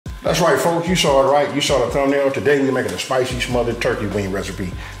That's right, folks. You saw it right. You saw the thumbnail. Today we're making a spicy smothered turkey wing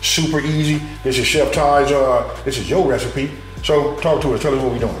recipe. Super easy. This is Chef Ty's. This is your recipe. So talk to us. Tell us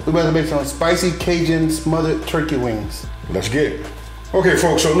what we're doing. We're about to make some spicy Cajun smothered turkey wings. Let's get it. Okay,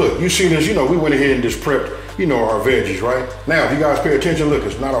 folks. So look, you see this. You know, we went ahead and just prepped, you know, our veggies, right? Now, if you guys pay attention, look,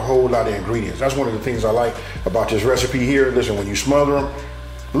 it's not a whole lot of ingredients. That's one of the things I like about this recipe here. Listen, when you smother them,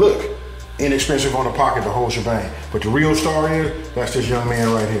 look, inexpensive on the pocket, the whole shebang. But the real star is, that's this young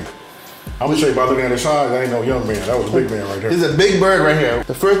man right here. I'm gonna say by looking at his size, that ain't no young man. That was a big man right there. This is a big bird right here.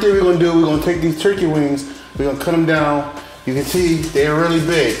 The first thing we're gonna do, we're gonna take these turkey wings, we're gonna cut them down. You can see they're really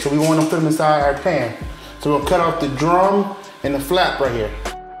big, so we want to put them inside our pan. So we're gonna cut off the drum and the flap right here.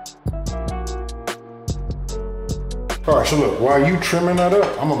 All right, so look, while you trimming that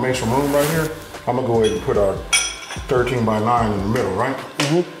up, I'm gonna make some room right here. I'm gonna go ahead and put our 13 by 9 in the middle, right?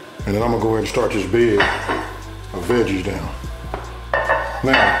 Mm-hmm. And then I'm gonna go ahead and start this bed of veggies down.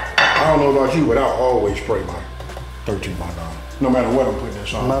 Now, I don't know about you, but I always spray my 13 by 9, no matter what I'm putting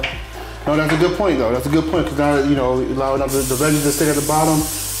inside. No, that's a good point though. That's a good point, because now, you know, allowing the veggies to stay at the bottom,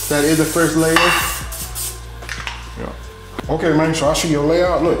 that is the first layer. Yeah. Okay, man, so I see your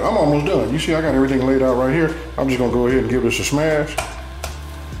layout. Look, I'm almost done. You see I got everything laid out right here. I'm just gonna go ahead and give this a smash.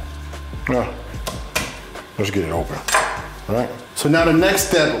 Now, let's get it open, all right? So now the next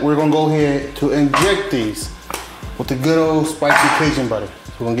step, we're gonna go ahead to inject these with the good old spicy Cajun butter.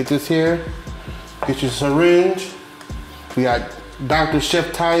 So we're gonna get this here, get your syringe. We got Dr.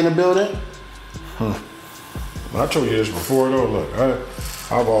 Chef Ty in the building. I told you this before though, look,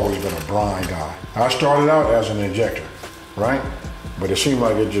 I've always been a brine guy. I started out as an injector, right? But it seemed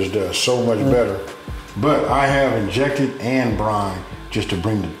like it just does so much better. But I have injected and brine just to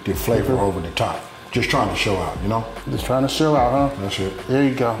bring the flavor over the top. Just trying to show out, you know? Just trying to show out, huh? That's it. There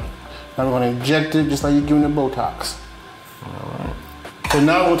you go. Now we're gonna inject it just like you're giving it Botox. All right. So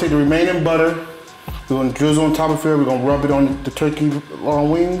now we're gonna take the remaining butter, we're gonna drizzle on top of it, we're gonna rub it on the turkey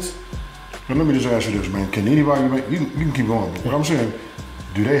wings. But let me just ask you this, man. Can anybody make, you can keep going, but what I'm saying,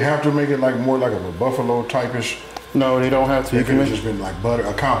 do they have to make it like more like a buffalo type-ish? No, they don't have to. It could have just been like butter,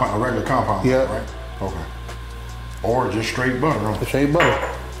 a regular compound, yeah, right? Okay. Or just straight butter, huh? Straight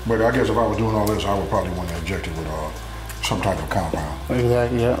butter. But I guess if I was doing all this, I would probably want to inject it with some type of compound.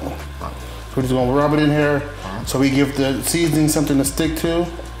 Exactly, yeah. Right. So we're just gonna rub it in here, so we give the seasoning something to stick to.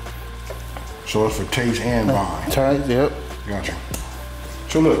 So it's for taste and bind. That's right, yep. Gotcha.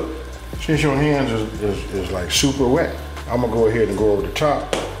 So look, since your hands is like super wet, I'm gonna go ahead and go over the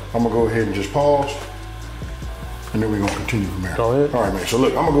top. I'm gonna go ahead and just pause, and then we're gonna continue from there. Go ahead. All right, man, so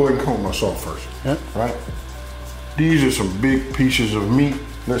look, I'm gonna go ahead and comb my salt first, yep. Right? These are some big pieces of meat.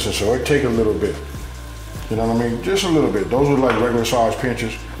 Listen, so it take a little bit. You know what I mean? Just a little bit. Those are like regular size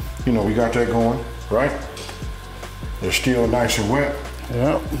pinches. You know, we got that going, right? They're still nice and wet.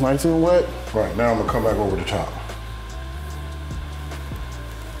 Yeah, nice and wet. Right, now I'm gonna come back over the top.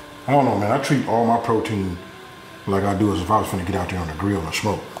 I don't know, man, I treat all my protein like I do as if I was gonna get out there on the grill and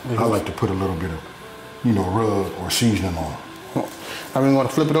smoke. I like to put a little bit of, you know, rub or seasoning on. Now we're gonna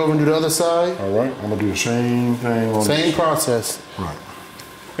flip it over and do the other side. All right, I'm gonna do the same thing on Same process. Right.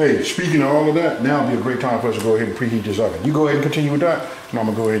 Hey, speaking of all of that, now would be a great time for us to go ahead and preheat this oven. You go ahead and continue with that, and I'm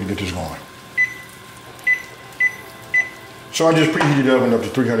gonna go ahead and get this going. So I just preheated the oven up to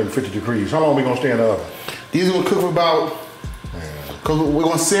 350 degrees. How long are we gonna stay in the oven? These are gonna cook for about, because we're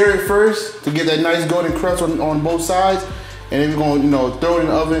gonna sear it first to get that nice golden crust on both sides, and then we're gonna, you know, throw it in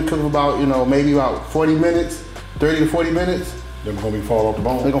the oven, cook for about, you know, maybe about 40 minutes, 30 to 40 minutes. They're gonna fall off the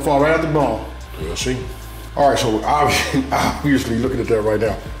bone? They're gonna fall right off the bone. We'll see. All right, so obviously looking at that right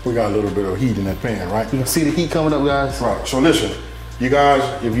now, we got a little bit of heat in that pan, right? You can see the heat coming up, guys. Right, so listen, you guys,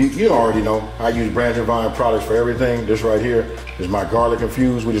 if you already know, I use Branch and Vine products for everything. This right here is my garlic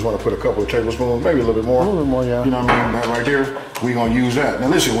infused. We just want to put a couple of tablespoons, maybe a little bit more. A little bit more, yeah. You know what I mean? That right there, we're gonna use that. Now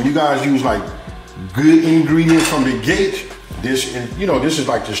listen, when you guys use like good ingredients from the gate, this is, you know, this is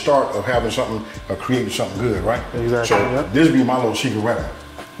like the start of having something, creating something good, right? Exactly, So yep. This be my little secret weapon.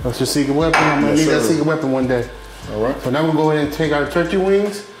 That's your secret weapon. I'm gonna need that secret weapon one day. All right. So now we're gonna go ahead and take our turkey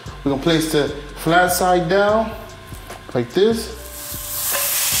wings. We're gonna place the flat side down, like this.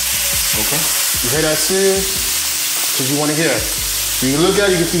 Okay. You hear that sear? Because you wanna hear it. You can look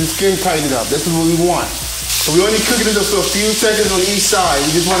at it, you can see the skin tighten up. This is what we want. So we only cooking it just for a few seconds on each side.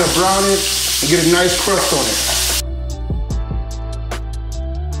 We just wanna brown it and get a nice crust on it.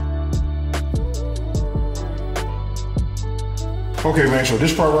 Okay, man, so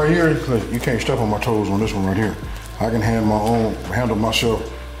this part right here, look, you can't step on my toes on this one right here. I can handle myself,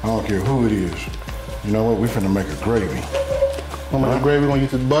 I don't care who it is. You know what, we finna make a gravy. I'm gonna gravy, we're gonna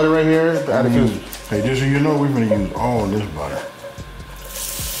use this butter right here. Hey, just so you know, we're gonna use all this butter.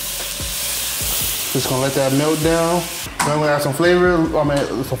 Just gonna let that melt down. Then I'm gonna add some flavor,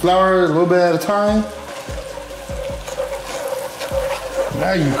 some flour, a little bit at a time.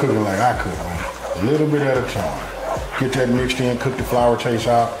 Now you cooking like I cook, man. A little bit at a time. Get that mixed in, cook the flour taste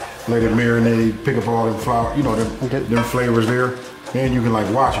out, let it marinate, pick up all them flour, you know, them flavors there. Then you can like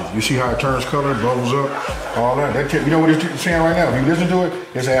watch it. You see how it turns color, bubbles up, all that. You know what it's saying right now? If you listen to it,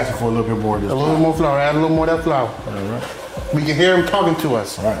 it's asking for a little bit more of this. A little more flour, add a little more of that flour. All right. We can hear him talking to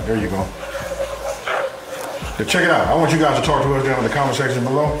us. All right, there you go. Now check it out. I want you guys to talk to us down in the comment section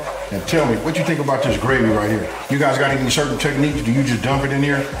below and tell me what you think about this gravy right here. You guys got any certain techniques? Do you just dump it in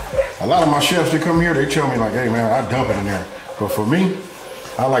there? A lot of my chefs that come here, they tell me like, hey man, I dump it in there. But for me,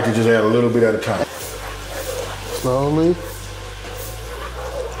 I like to just add a little bit at a time. Slowly.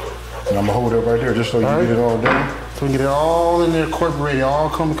 And I'm gonna hold it up right there just so you get it all done. So we get it all in there, incorporated, all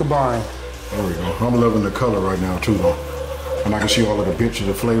come combined. There we go. I'm loving the color right now too though. And I can see all of the bits of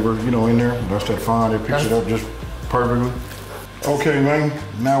the flavor, you know, in there. That's that fine, it picks it up just perfectly. Okay, man,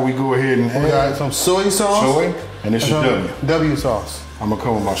 now we go ahead and add some soy sauce. Soy, and this is W. W sauce. I'm gonna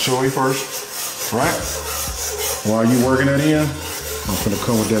come with my soy first, right? While you working that in, I'm gonna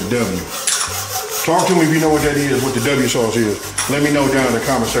come with that W. Talk to me if you know what that is, what the W sauce is. Let me know down in the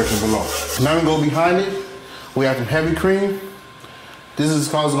comment section below. Now I'm gonna go behind it. We have some heavy cream. This is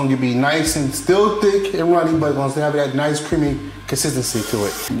cause it's gonna be nice and still thick and runny, but it's gonna have that nice creamy consistency to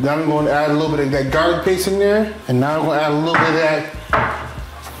it. Now I'm gonna add a little bit of that garlic paste in there, and now I'm gonna add a little bit of that.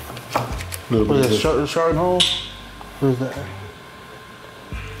 What is that? Chardonnay? What is that?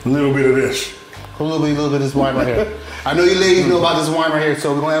 A little bit of this. A little bit of this wine right here. I know you ladies know about this wine right here,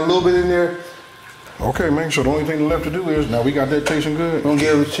 so we're gonna add a little bit in there. Okay, man. So the only thing left to do is now we got that tasting good. We're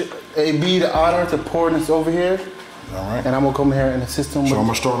gonna give AB the honor to pour this over here. All right. And I'm gonna come here and assist him. So I'm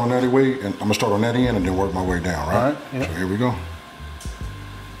gonna start on that way, and I'm gonna start on that end and then work my way down, right? All right. Yep. So here we go.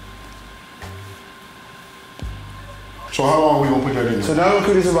 So how long are we gonna put that in there? So now I'm gonna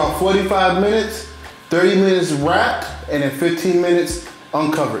cook this about 45 minutes, 30 minutes wrapped, and then 15 minutes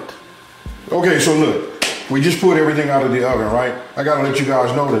uncovered. Okay, so look, we just pulled everything out of the oven, right? I gotta let you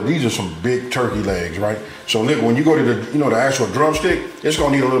guys know that these are some big turkey legs, right? So look, when you go to the, the actual drumstick, it's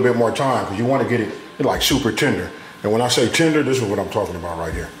gonna need a little bit more time because you wanna get it like super tender. And when I say tender, this is what I'm talking about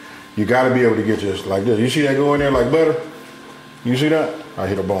right here. You gotta be able to get this like this. You see that go in there like butter? You see that? I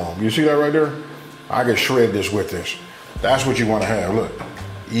hit a bomb. You see that right there? I can shred this with this. That's what you wanna have, look.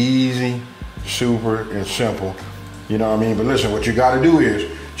 Easy, super, and simple. You know what I mean? But listen, what you gotta do is,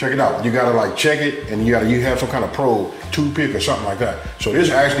 check it out. You gotta like check it, and you have some kind of probe, toothpick or something like that. So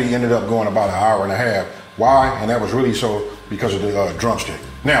this actually ended up going about an hour and a half. Why? And that was really so because of the drumstick.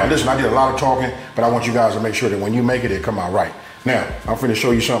 Now, listen, I did a lot of talking, but I want you guys to make sure that when you make it, it come out right. Now, I'm finna show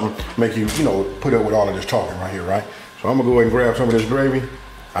you something, make you, put up with all of this talking right here, right? So I'm gonna go ahead and grab some of this gravy.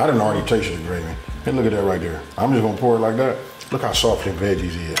 I done already tasted the gravy. And look at that right there. I'm just gonna pour it like that. Look how soft the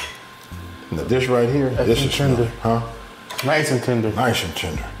veggies is. Now this right here, this is tender. Huh? Nice and tender. Nice and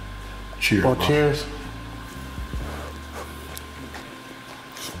tender. Cheers. Oh, cheers.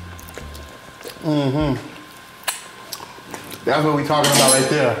 Mm-hmm. That's what we talking about right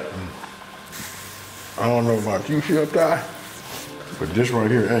there. I don't know about you, Chef Ty, but this right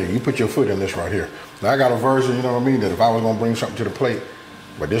here, hey, you put your foot in this right here. Now I got a version, you know what I mean, that if I was gonna bring something to the plate,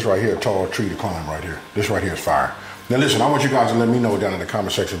 but this right here, a tall tree to climb right here. This right here is fire. Now listen, I want you guys to let me know down in the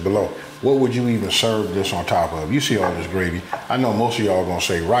comment section below, what would you even serve this on top of? You see all this gravy. I know most of y'all are gonna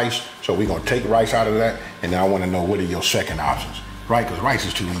say rice, so we're gonna take rice out of that, and now I wanna know what are your second options, right? Because rice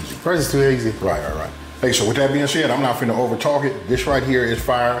is too easy. Rice is too easy. Right. Hey, so with that being said, I'm not finna over talk it. This right here is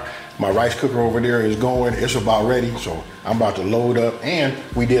fire. My rice cooker over there is going. It's about ready, so I'm about to load up. And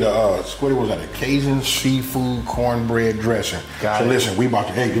we did a Cajun seafood cornbread dressing. So listen, we about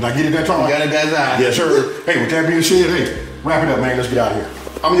to, hey, did I get it that time? Got it, guys. Yes, sir. Hey, with that being said, hey, wrap it up, man. Let's get out of here.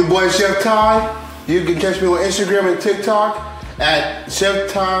 I'm your boy, Chef Ty. You can catch me on Instagram and TikTok at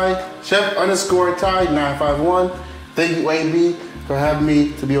Chef_Ty951. Thank you, AB, for having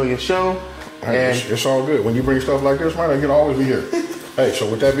me to be on your show. Hey, it's all good. When you bring stuff like this, man, I can always be here. Hey, so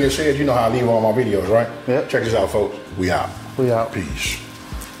with that being said, you know how I leave all my videos, right? Yep. Check this out, folks. We out. We out. Peace.